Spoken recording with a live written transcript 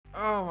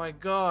my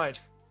god.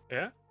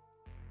 Yeah?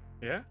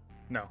 Yeah?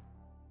 No.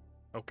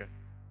 Okay.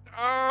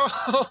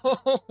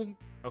 Oh!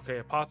 Okay,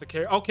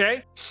 apothecary.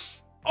 Okay.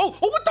 Oh,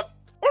 what the?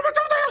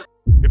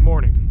 Good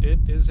morning. It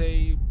is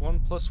a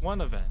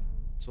 1+1 event.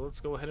 So let's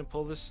go ahead and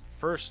pull this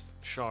first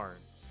shard.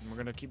 And we're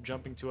gonna keep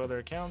jumping to other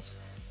accounts.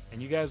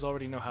 And you guys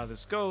already know how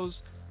this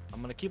goes.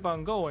 I'm gonna keep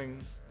on going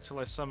until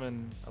I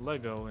summon a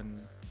Lego,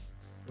 and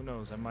who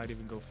knows, I might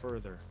even go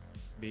further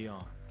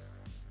beyond.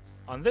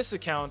 On this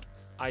account,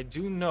 I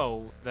do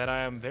know that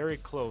I am very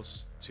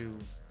close to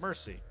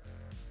Mercy,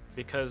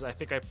 because I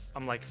think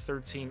I'm like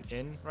 13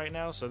 in right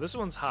now, so this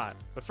one's hot.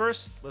 But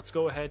first, let's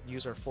go ahead and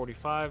use our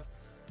 45,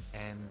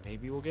 and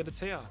maybe we'll get a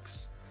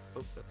Teox.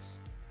 Oh, there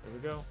we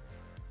go.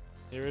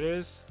 Here it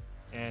is,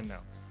 and no.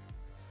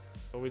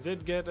 But we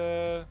did get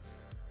a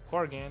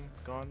Quargan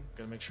gone.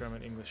 Gotta make sure I'm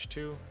in English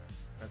too.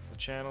 That's the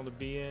channel to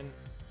be in.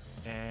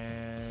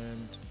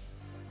 And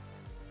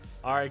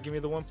all right, give me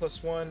the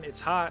 1+1. It's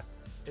hot.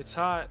 It's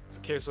hot.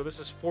 Okay, so this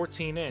is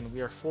 14 in.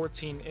 We are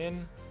 14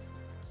 in.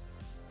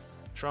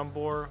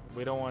 Trumbor,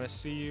 we don't want to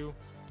see you.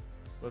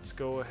 Let's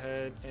go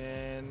ahead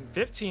and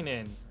 15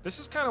 in. This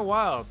is kind of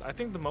wild. I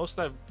think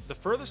the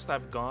furthest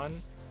I've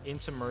gone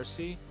into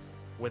Mercy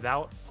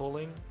without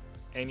pulling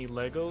any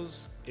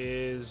Legos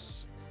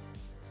is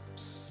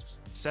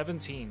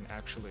 17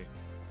 actually.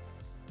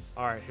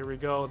 All right, here we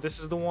go. This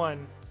is the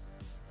one.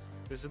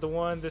 This is the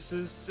one. This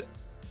is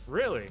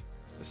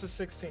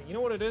 16. You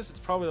know what it is? It's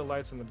probably the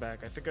lights in the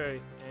back. I think I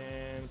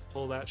can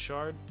pull that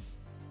shard.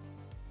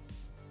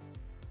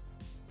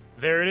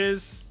 There it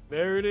is.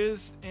 There it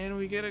is. And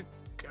we get a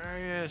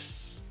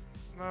Gaius.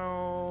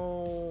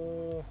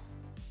 No.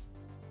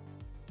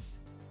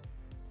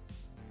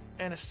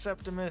 And a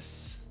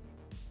Septimus.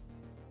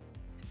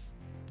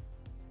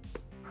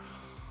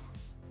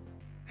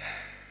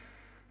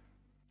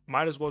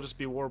 Might as well just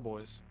be War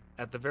Boys.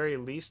 At the very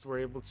least, we're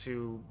able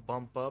to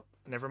bump up.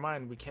 Never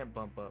mind, we can't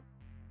bump up.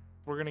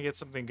 We're gonna get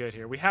something good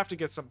here. We have to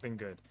get something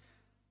good.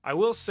 I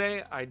will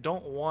say I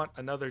don't want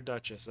another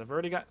Duchess. I've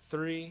already got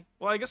 3.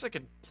 Well, I guess I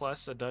could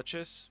plus a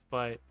Duchess,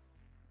 but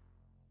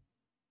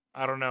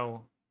I don't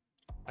know.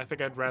 I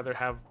think I'd rather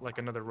have like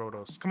another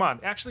Rotos. Come on,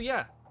 actually,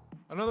 yeah,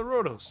 another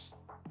Rotos.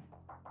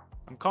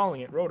 I'm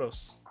calling it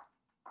Rotos.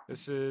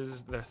 This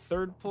is the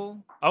 3rd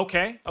pull.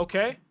 Okay.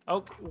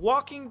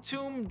 Walking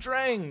Tomb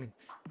Drang.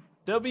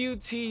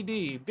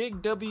 WTD.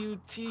 Big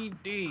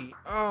WTD.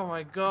 Oh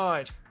my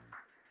god.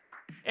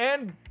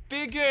 And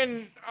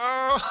Biggin.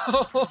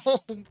 Oh,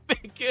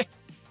 Biggin.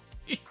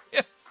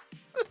 Yes.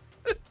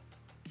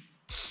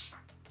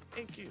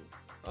 Thank you.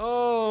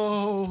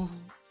 Oh,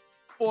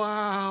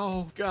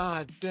 wow.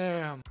 God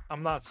damn.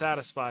 I'm not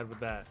satisfied with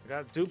that. I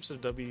got dupes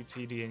of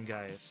WTD and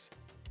Gaius.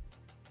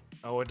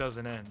 Oh, it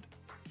doesn't end.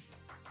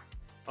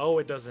 Oh,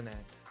 it doesn't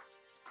end.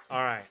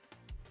 All right.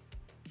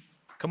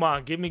 Come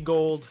on, give me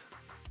gold.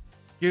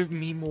 Give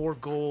me more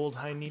gold.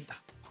 I need...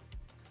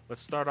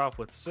 Let's start off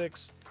with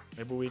 6.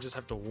 Maybe we just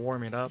have to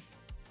warm it up.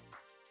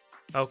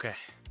 Okay.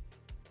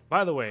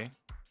 By the way,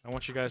 I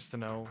want you guys to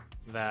know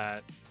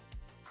that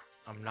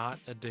I'm not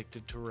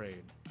addicted to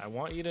raid. I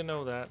want you to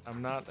know that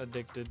I'm not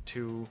addicted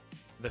to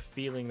the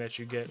feeling that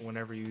you get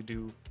whenever you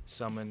do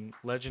summon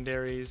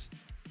legendaries.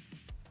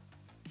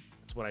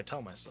 That's what I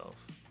tell myself.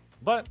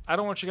 But I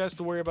don't want you guys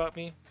to worry about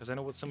me, because I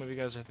know what some of you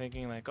guys are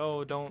thinking, like,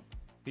 oh, don't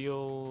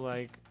feel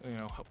like, you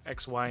know,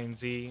 X, Y, and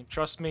Z.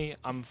 Trust me,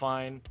 I'm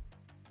fine.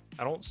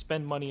 I don't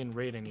spend money in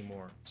raid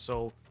anymore.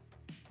 So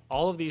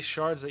all of these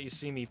shards that you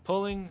see me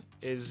pulling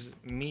is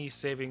me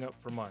saving up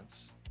for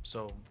months.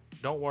 So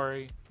don't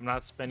worry, I'm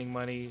not spending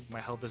money. My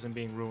health isn't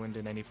being ruined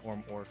in any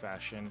form or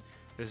fashion.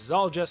 This is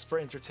all just for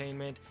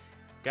entertainment.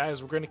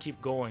 Guys, we're going to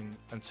keep going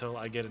until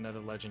I get another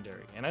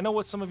legendary. And I know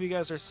what some of you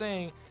guys are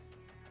saying.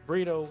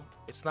 Burrito,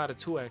 it's not a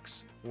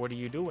 2x. What are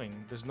you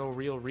doing? There's no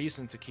real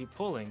reason to keep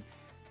pulling.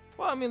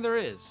 Well, I mean, there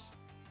is.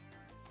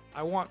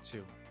 I want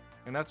to.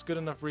 And that's good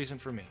enough reason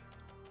for me.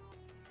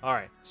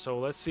 Alright, so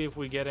let's see if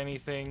we get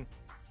anything.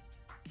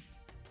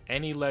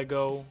 Any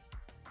Lego.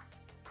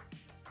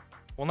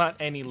 Well, not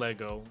any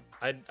Lego.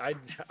 I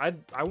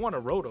want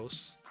a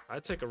Rotos.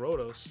 I'd take a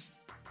Rotos.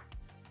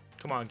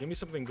 Come on, give me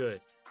something good.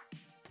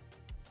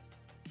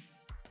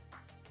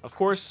 Of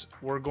course,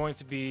 we're going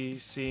to be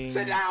seeing...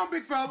 Sit down,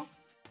 big fella!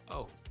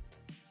 Oh,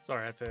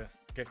 sorry, I had to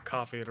get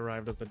coffee. It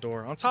arrived at the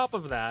door. On top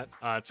of that,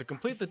 to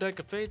complete the Deck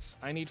of Fates,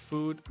 I need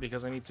food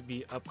because I need to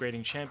be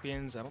upgrading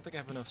champions. I don't think I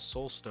have enough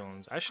Soul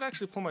Stones. I should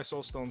actually pull my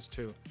Soul Stones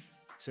too,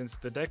 since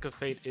the Deck of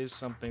Fate is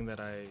something that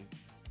I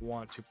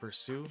want to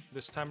pursue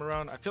this time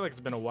around. I feel like it's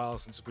been a while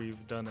since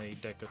we've done a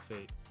Deck of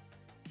Fate.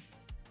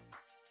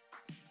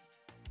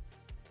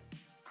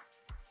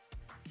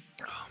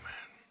 Oh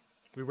man,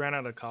 we ran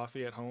out of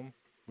coffee at home.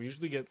 We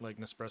usually get like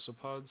Nespresso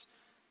pods,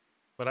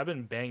 but I've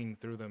been banging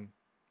through them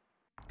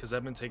because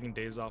I've been taking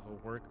days off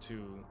of work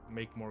to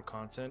make more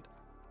content.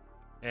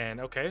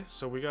 And okay,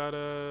 so we got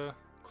a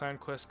clan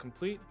quest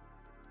complete.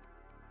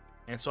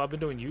 And so I've been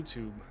doing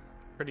YouTube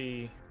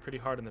pretty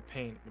hard in the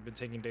paint. I've been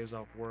taking days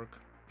off work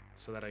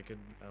so that I could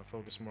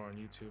focus more on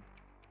YouTube.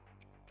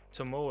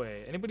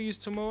 Tomoe. Anybody use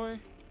Tomoe?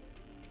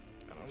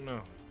 I don't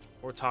know.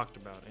 Or talked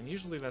about. And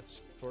usually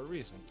that's for a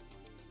reason.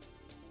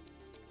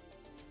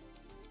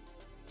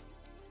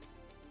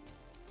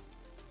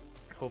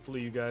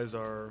 Hopefully you guys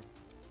are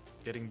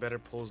getting better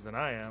pulls than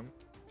I am.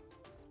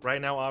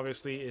 Right now,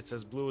 obviously, it's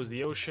as blue as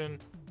the ocean.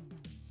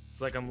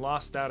 It's like I'm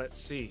lost out at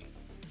sea.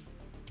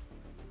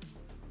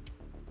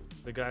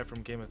 The guy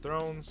from Game of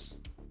Thrones.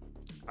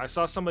 I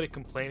saw somebody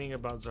complaining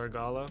about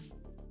Zargala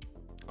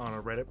on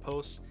a Reddit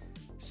post,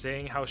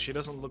 saying how she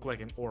doesn't look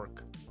like an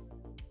orc.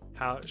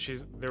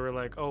 They were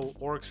like, oh,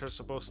 orcs are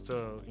supposed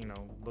to, you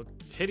know, look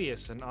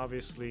hideous, and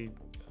obviously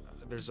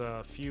there's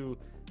a few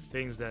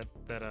things that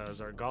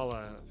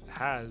Zargala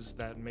has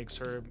that makes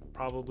her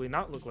probably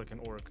not look like an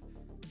orc.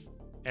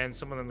 And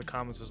someone in the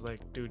comments was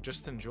like, dude,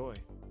 just enjoy.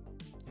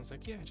 I was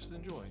like, yeah, just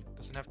enjoy.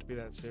 Doesn't have to be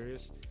that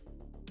serious.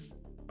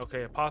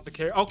 Okay,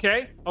 apothecary.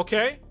 Okay,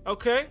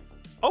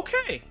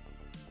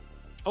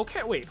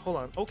 wait, hold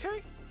on.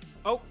 Okay.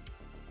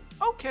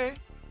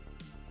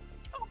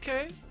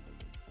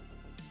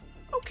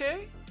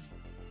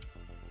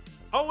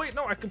 Oh, wait,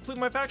 no, I complete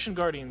my faction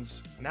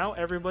guardians. Now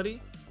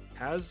everybody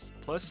has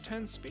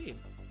 +10 speed.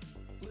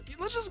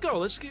 Let's just go.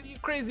 Let's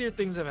get crazier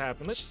things have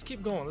happened. Let's just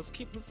keep going. Let's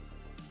keep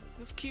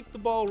the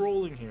ball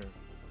rolling here.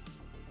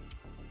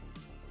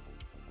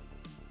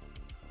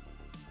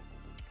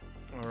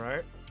 All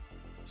right.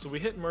 So we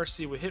hit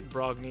Mercy, we hit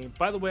Brogni.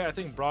 By the way, I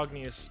think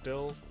Brogni is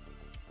still.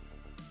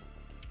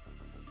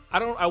 I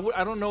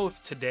don't know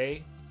if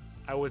today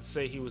I would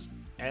say he was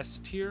S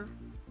tier.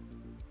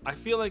 I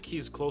feel like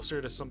he's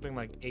closer to something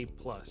like A+.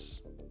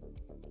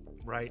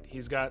 Right?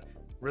 He's got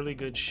really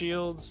good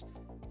shields.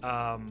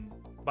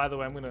 By the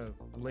way, I'm gonna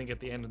link at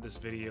the end of this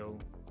video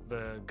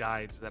the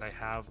guides that I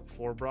have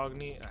for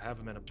Brogni. I have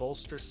him in a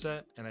bolster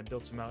set, and I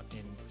built him out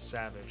in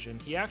Savage,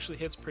 and he actually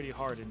hits pretty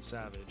hard in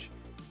Savage.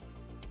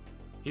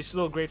 He's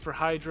still great for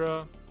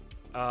Hydra.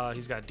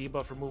 He's got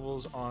debuff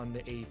removals on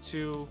the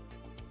A2,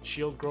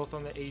 shield growth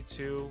on the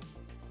A2,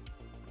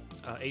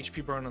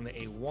 HP burn on the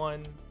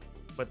A1,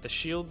 but the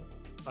shield,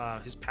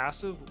 his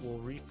passive will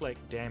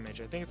reflect damage.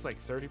 I think it's like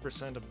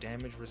 30% of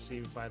damage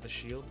received by the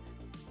shield.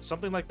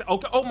 Something like that.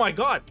 Okay. Oh my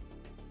god!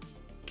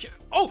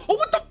 Oh,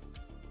 what the?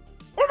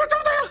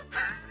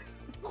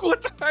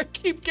 What the? I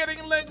keep getting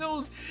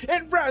Legos!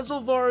 And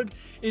Razelvarg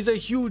is a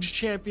huge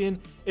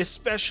champion,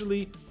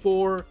 especially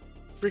for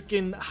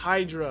freaking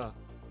Hydra.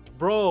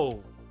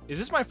 Bro, is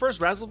this my first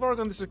Razelvarg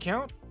on this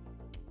account?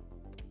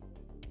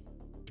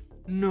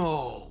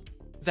 No,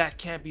 that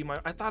can't be my.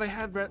 I thought I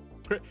had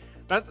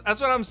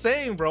that's what I'm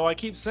saying, bro. I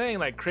keep saying,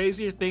 like,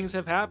 crazier things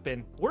have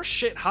happened. We're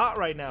shit hot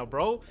right now,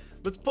 bro.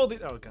 Let's pull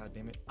the. Oh god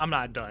damn it! I'm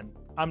not done.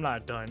 I'm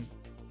not done.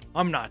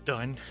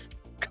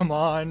 Come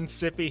on,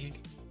 Sippy.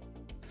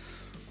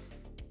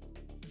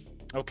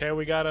 Okay,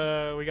 we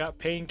got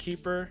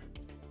Painkeeper.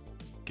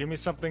 Give me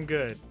something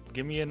good.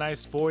 Give me a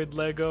nice Void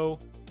Lego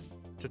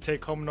to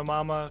take home to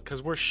mama,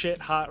 because we're shit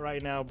hot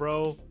right now,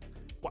 bro.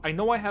 Well, I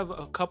know I have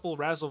a couple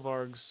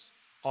Razelvargs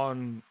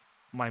on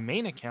my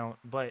main account,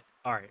 but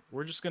alright,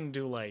 we're just gonna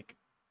do like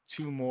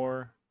 2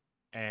 more,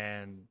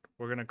 and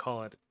we're gonna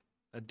call it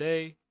a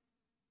day.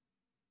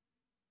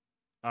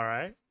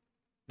 Alright.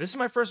 This is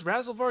my first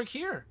Razelvarg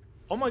here.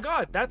 Oh my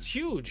god, that's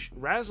huge.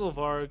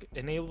 Razelvarg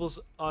enables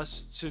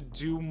us to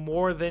do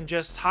more than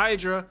just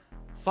Hydra,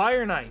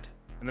 Fire Knight.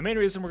 And the main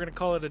reason we're going to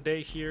call it a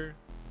day here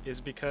is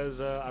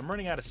because I'm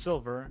running out of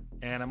silver,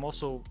 and I'm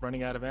also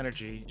running out of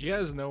energy. You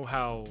guys know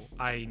how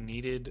I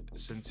needed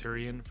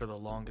Centurion for the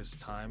longest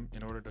time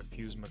in order to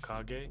fuse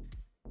Mikage,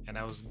 and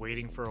I was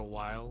waiting for a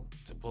while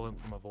to pull him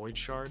from a Void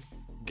Shard.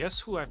 Guess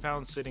who I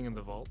found sitting in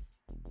the vault?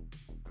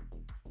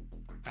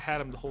 I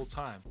had him the whole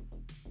time.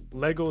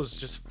 Legos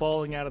just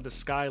falling out of the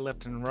sky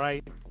left and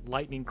right,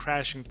 lightning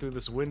crashing through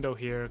this window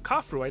here.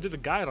 Khafru, I did a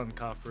guide on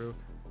Khafru.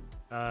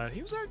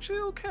 He was actually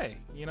okay,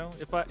 you know.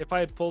 If I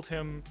had pulled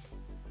him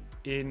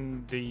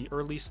in the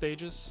early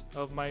stages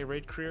of my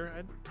raid career,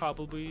 I'd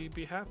probably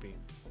be happy.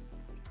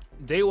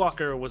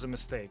 Daywalker was a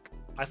mistake.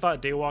 I thought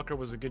Daywalker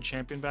was a good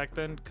champion back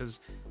then,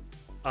 because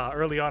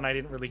early on I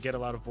didn't really get a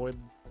lot of Void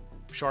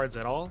Shards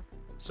at all.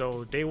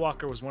 So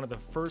Daywalker was one of the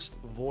first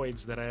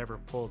Voids that I ever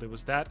pulled. It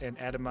was that and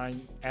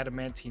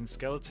Adamantine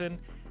Skeleton.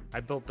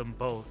 I built them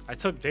both. I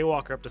took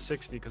Daywalker up to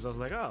 60 because I was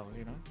like, oh,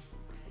 you know.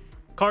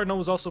 Cardinal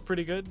was also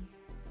pretty good.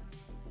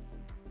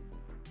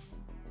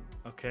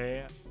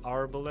 Okay,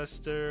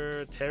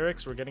 Arbalester,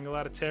 Teryx. We're getting a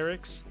lot of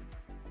Teryx.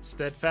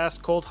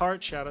 Steadfast, Cold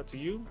Heart, shout out to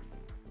you.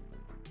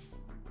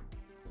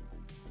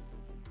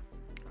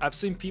 I've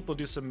seen people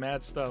do some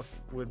mad stuff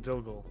with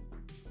Dilgal.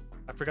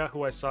 I forgot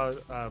who I saw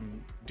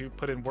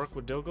put in work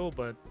with Dilgal,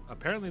 but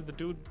apparently the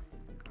dude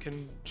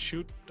can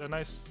shoot a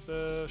nice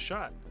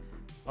shot.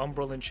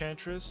 Umbral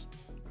Enchantress.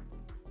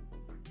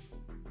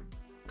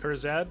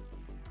 Kurzad.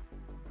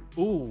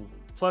 Ooh,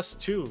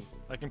 +2.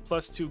 I can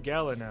 +2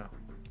 Gala now.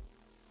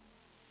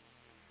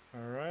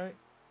 Alright.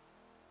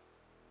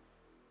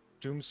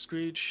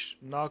 Doomscreech,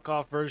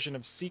 knockoff version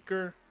of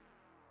Seeker.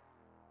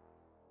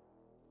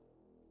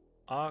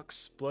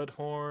 Ox,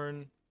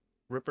 Bloodhorn,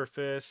 Ripper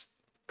Fist.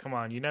 Come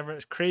on,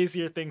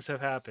 crazier things have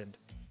happened.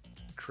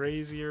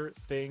 crazier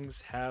things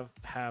have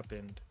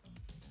happened.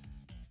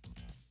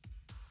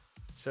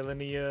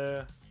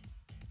 Selenia.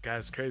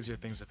 Guys, crazier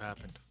things have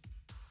happened.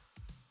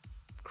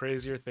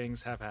 Crazier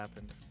things have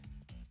happened.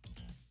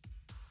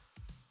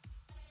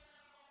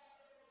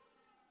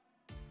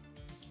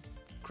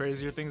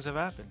 Crazier things have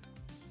happened.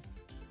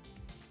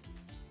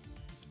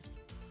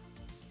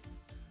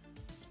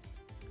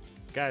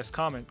 Guys,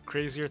 comment.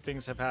 Crazier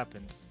things have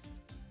happened.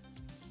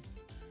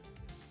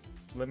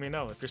 Let me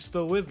know. If you're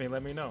still with me,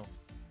 let me know.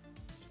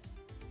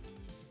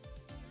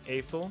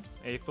 Aethel,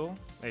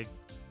 like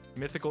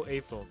mythical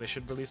Aethel. They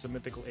should release a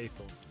mythical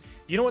Aethel.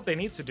 You know what they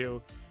need to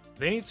do?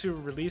 They need to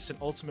release an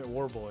Ultimate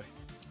Warboy.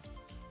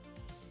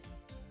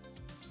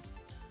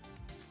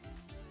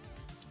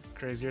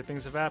 Crazier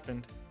things have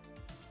happened.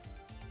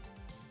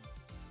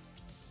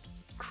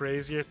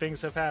 Crazier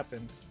things have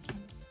happened.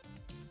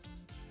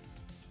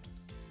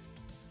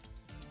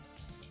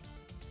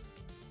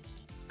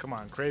 Come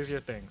on, crazier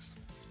things.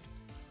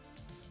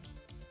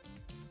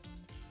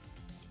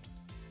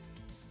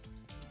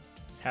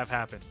 Have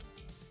happened.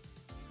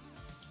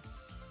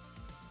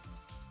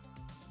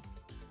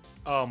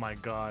 Oh my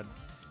god.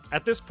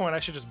 At this point, I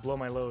should just blow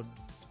my load.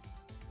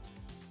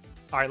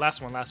 Alright, last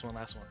one.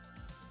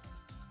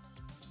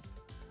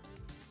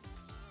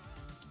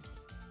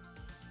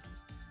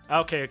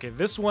 Okay.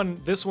 This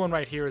one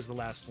right here is the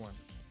last one.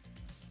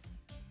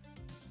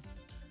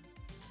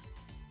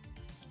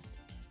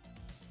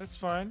 That's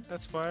fine.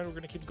 We're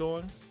gonna keep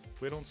going.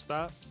 We don't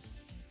stop.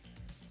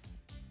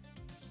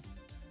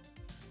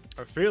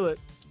 I feel it.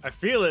 I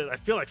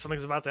feel like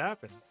something's about to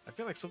happen.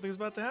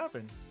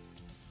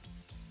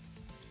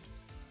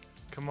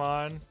 Come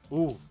on.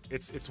 Ooh,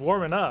 it's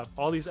warming up.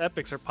 All these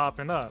epics are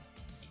popping up.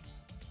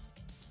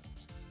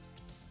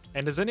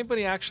 And does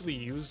anybody actually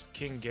use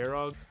King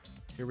Garog?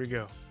 Here we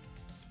go.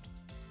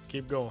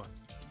 Keep going.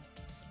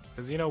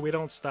 Because, you know, we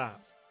don't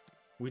stop.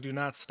 We do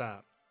not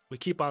stop. We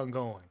keep on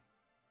going.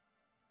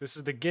 This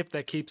is the gift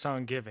that keeps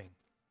on giving.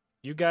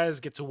 You guys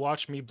get to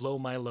watch me blow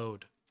my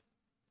load.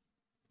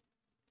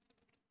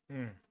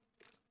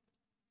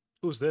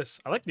 Who's this?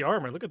 I like the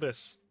armor. Look at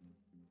this.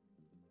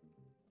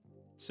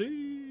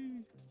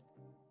 See?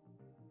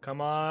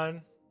 Come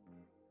on.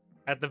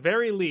 At the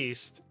very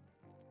least,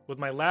 with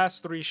my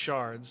last 3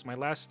 shards, my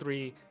last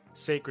 3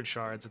 sacred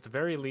shards, at the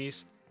very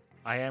least,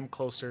 I am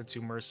closer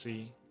to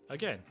Mercy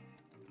again.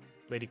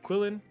 Lady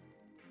Quillen,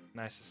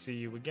 nice to see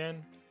you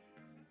again.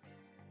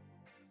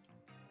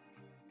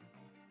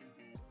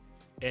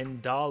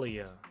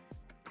 Endalia.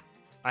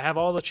 I have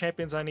all the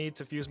champions I need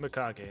to fuse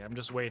Mikage. I'm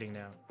just waiting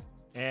now.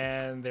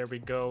 And there we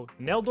go.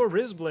 Neldor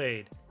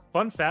Rizblade.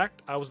 Fun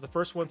fact, I was the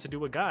first one to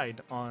do a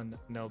guide on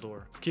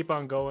Neldor. Let's keep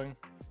on going.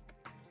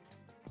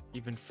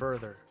 Even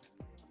further.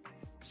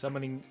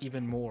 Summoning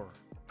even more.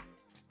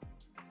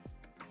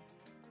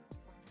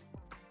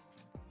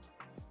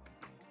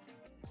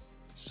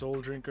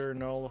 Soul Drinker,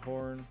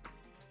 Nullhorn.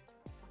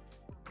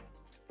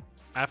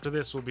 After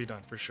this, we'll be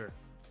done, for sure.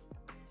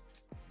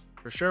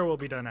 For sure, we'll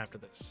be done after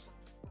this.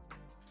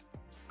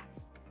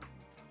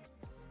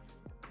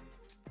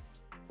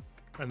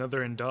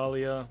 Another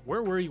Endalia.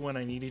 Where were you when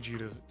I needed you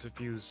to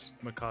fuse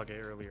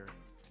Mikage earlier?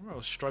 I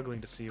was struggling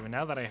to see you, and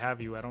now that I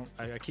have you,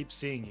 I keep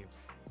seeing you.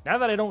 Now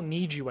that I don't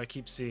need you, I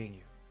keep seeing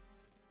you.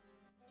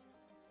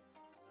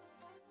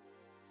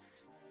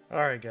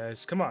 Alright,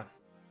 guys, come on.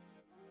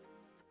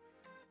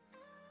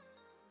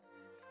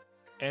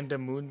 And a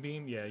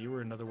Moonbeam? Yeah, you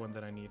were another one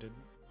that I needed.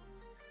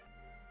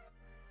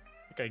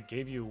 I think I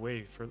gave you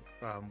away for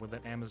with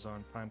that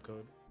Amazon Prime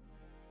code.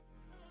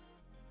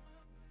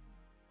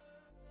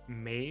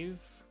 Maeve?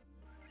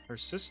 Her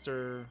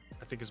sister,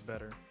 I think, is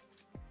better.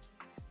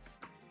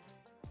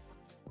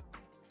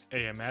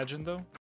 Hey, imagine though.